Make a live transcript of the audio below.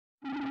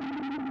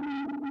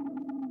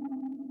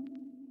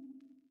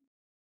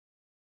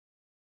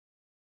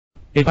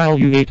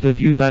Evaluate the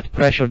view that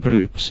pressure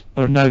groups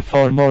are now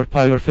far more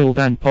powerful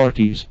than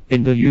parties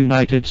in the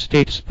United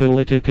States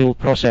political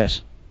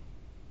process.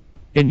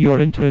 In your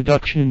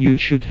introduction you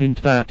should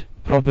hint that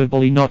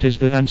probably not is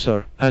the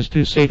answer, as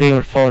to say they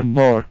are far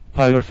more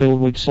powerful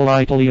would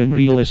slightly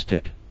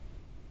unrealistic.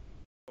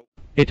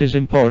 It is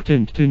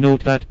important to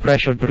note that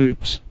pressure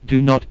groups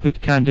do not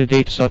put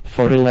candidates up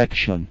for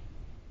election.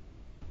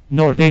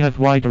 Nor they have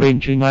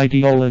wide-ranging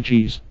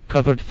ideologies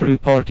covered through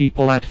party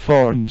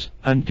platforms,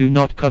 and do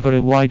not cover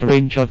a wide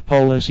range of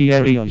policy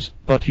areas,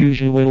 but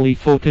usually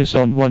focus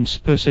on one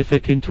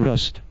specific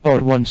interest or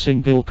one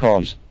single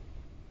cause.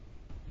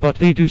 But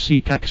they do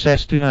seek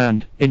access to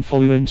and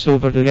influence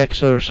over the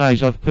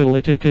exercise of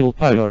political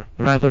power,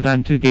 rather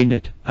than to gain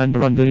it and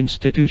run the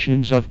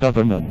institutions of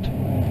government.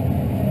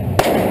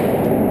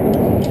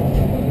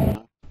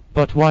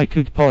 But why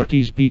could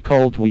parties be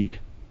called weak?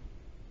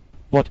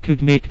 What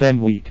could make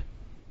them weak?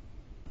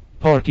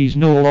 Parties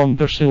no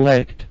longer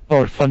select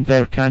or fund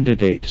their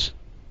candidates.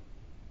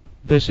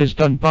 This is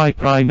done by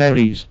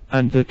primaries,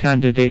 and the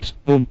candidates'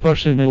 own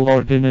personal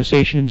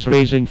organizations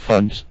raising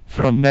funds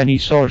from many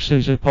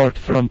sources apart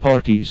from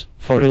parties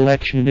for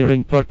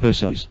electioneering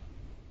purposes.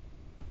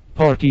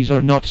 Parties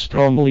are not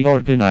strongly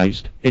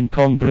organized in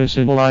Congress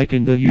unlike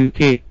in the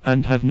UK,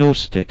 and have no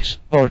sticks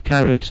or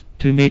carrots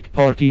to make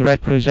party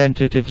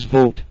representatives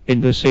vote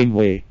in the same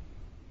way.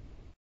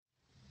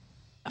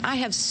 I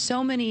have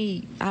so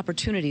many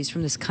opportunities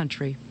from this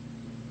country.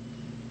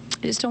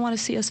 I just don't want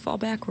to see us fall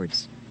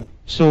backwards.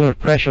 So are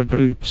pressure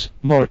groups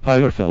more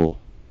powerful?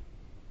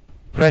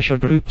 Pressure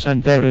groups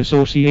and their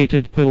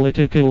associated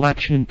political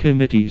action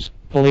committees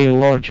play a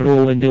large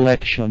role in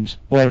elections,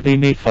 where they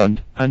may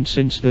fund, and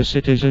since the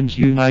Citizens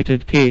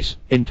United case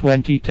in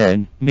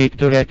 2010, make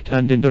direct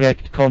and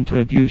indirect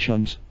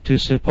contributions to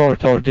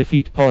support or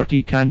defeat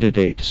party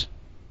candidates.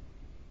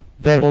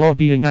 Their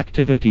lobbying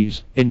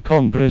activities in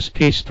Congress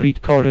K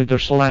Street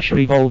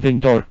Corridor/Revolving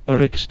Door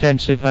are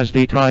extensive as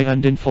they try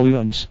and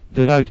influence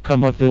the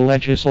outcome of the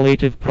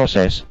legislative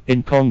process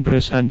in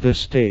Congress and the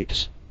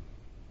states.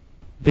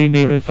 They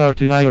may refer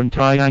to iron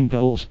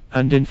triangles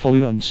and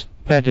influence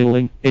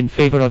peddling in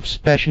favor of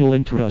special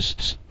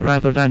interests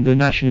rather than the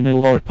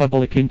national or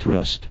public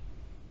interest.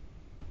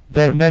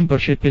 Their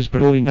membership is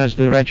growing as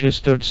the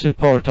registered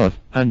support of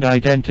and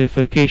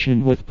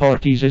identification with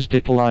parties is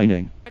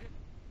declining.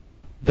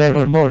 There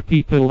are more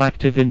people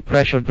active in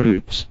pressure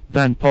groups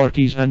than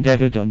parties, and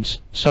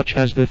evidence, such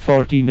as the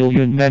 40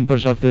 million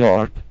members of the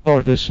ARP,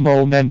 or the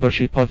small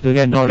membership of the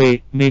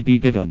NRA, may be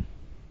given.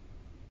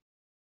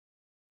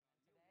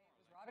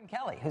 Robin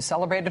Kelly, who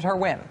celebrated her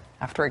win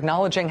after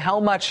acknowledging how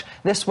much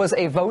this was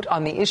a vote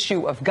on the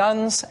issue of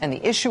guns and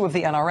the issue of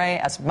the NRA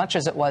as much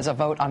as it was a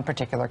vote on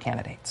particular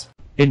candidates.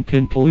 In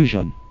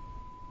conclusion,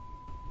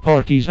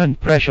 parties and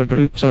pressure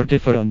groups are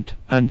different,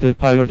 and the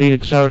power they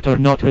exert are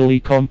not really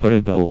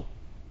comparable,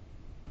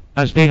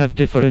 as they have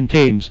different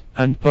aims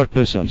and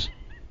purposes.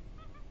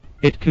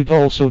 It could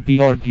also be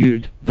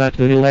argued that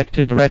the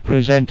elected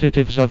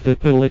representatives of the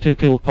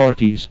political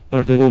parties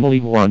are the only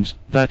ones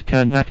that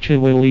can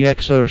actually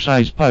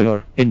exercise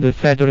power in the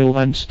federal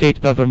and state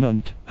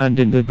government, and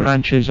in the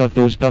branches of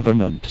those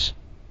governments.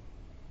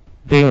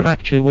 They are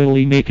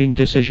actually making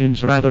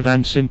decisions rather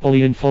than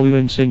simply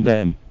influencing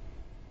them.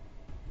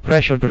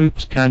 Pressure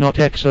groups cannot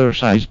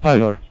exercise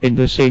power in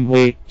the same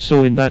way,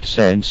 so in that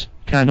sense,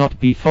 cannot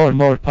be far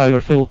more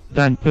powerful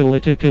than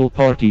political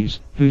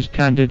parties, whose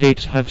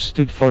candidates have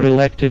stood for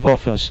elective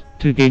office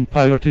to gain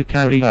power to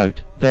carry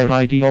out their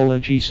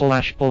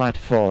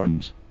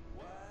ideology/platforms.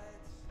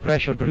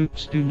 Pressure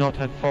groups do not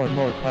have far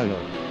more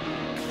power.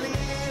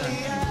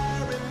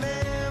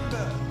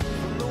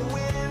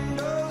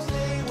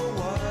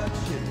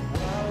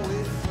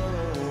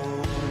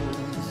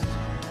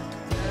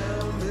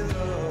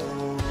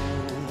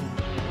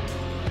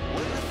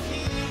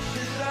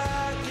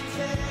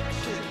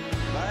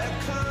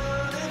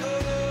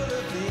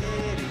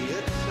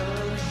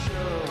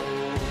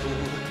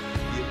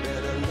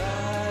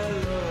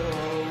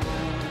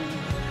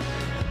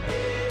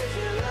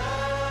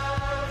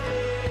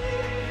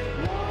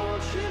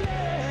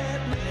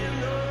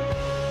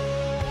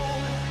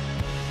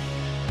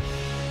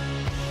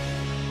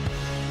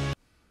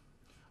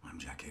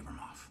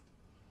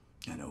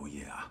 And oh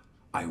yeah,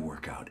 I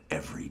work out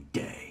every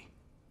day.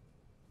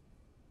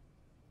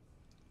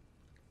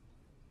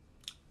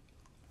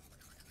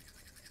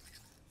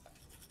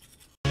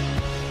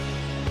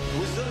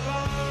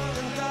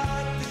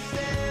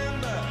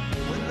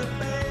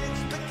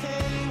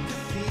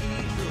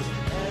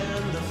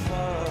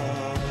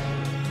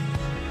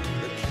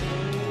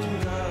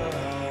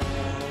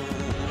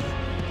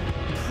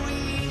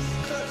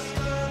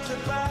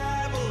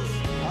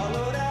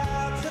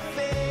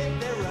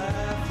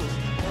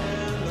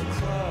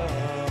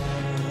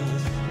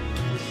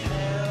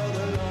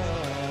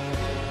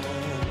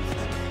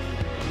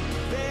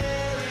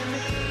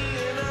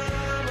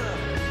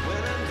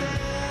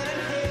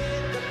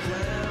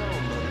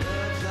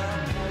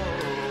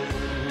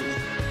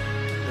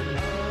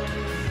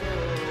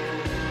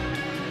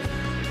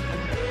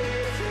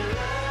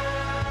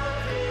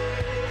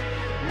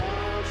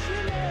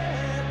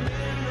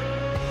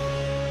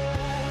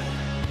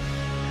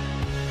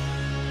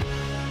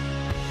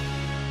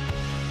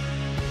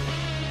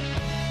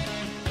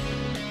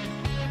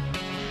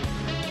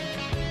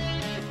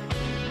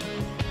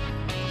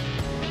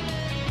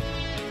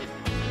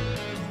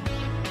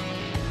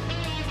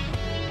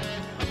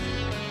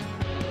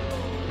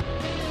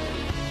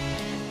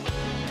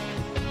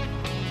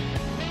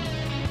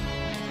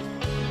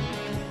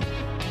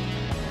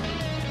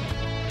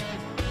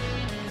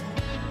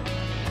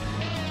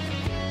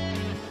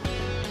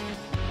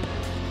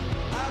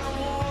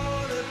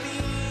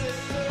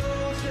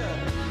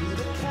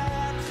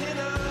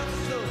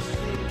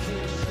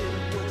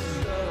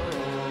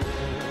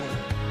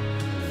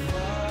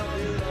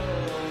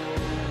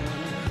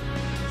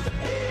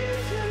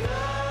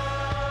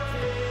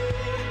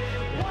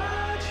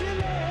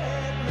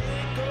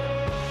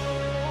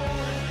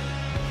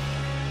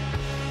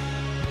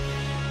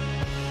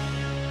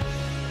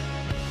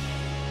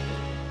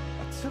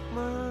 took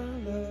my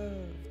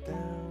love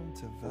down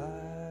to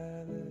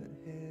Violet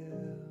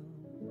Hill.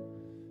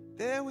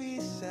 There we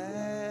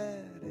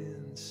sat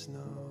in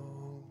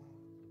snow.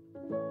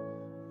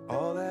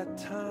 All that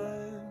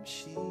time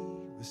she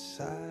was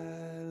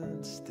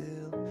silent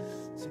still.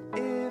 So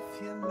if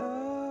you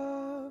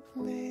love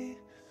me,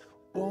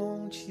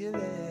 won't you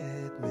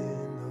let me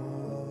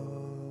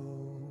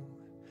know?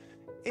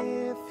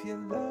 If you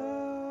love